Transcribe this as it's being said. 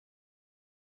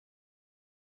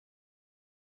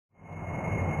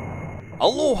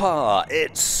Aloha!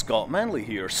 It's Scott Manley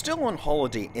here, still on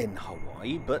holiday in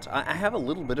Hawaii, but I have a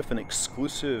little bit of an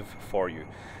exclusive for you.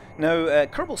 Now,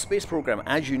 Kerbal Space Program,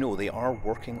 as you know, they are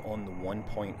working on the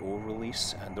 1.0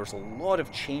 release, and there's a lot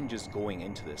of changes going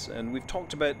into this. And they've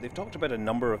talked about a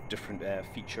number of different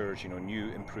features, new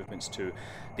improvements to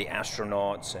the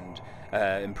astronauts, and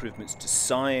improvements to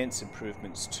science,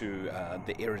 improvements to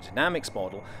the aerodynamics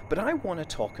model. But I want to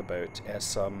talk about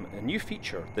a new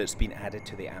feature that's been added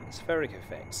to the atmospheric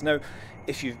effects. Now,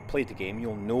 if you've played the game,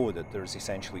 you'll know that there's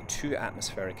essentially two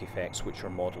atmospheric effects which are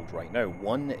modeled right now.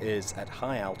 One is at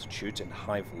high altitude and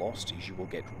high velocities you will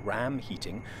get ram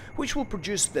heating, which will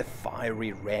produce the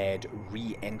fiery red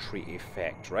re-entry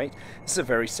effect, right? This is a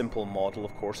very simple model,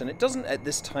 of course, and it doesn't at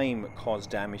this time cause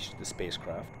damage to the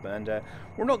spacecraft, and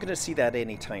we're not going to see that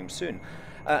anytime soon.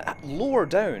 Lower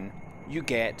down, you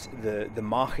get the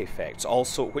mach effects,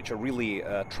 also, which are really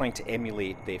trying to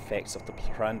emulate the effects of the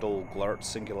Prandtl-Glauert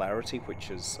Singularity, which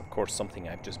is, of course, something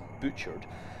I've just butchered.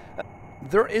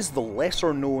 There is the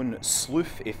lesser-known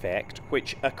Sloof effect,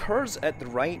 which occurs at the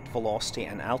right velocity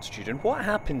and altitude, and what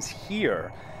happens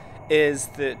here is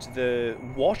that the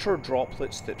water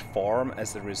droplets that form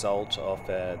as the result of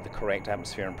the correct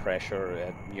atmosphere and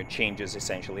pressure changes,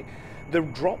 essentially, the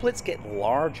droplets get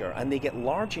larger, and they get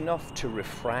large enough to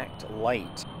refract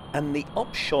light. And the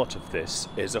upshot of this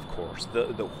is, of course,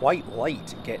 the white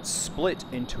light gets split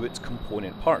into its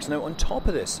component parts. Now, on top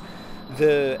of this,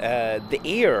 the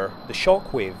air, the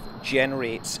shockwave,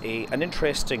 generates an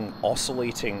interesting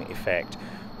oscillating effect,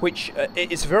 which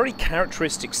is very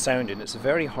characteristic sound, and it's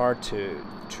very hard to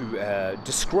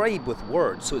describe with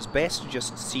words, so it's best to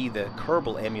just see the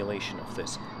Kerbal emulation of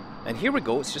this. And here we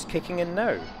go, it's just kicking in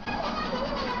now.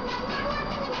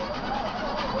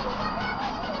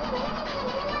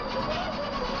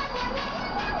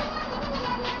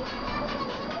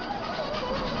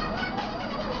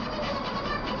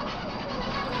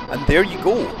 And there you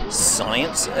go,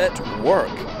 science at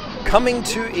work. Coming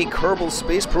to a Kerbal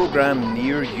Space Program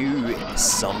near you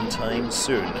sometime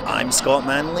soon. I'm Scott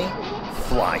Manley,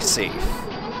 fly safe.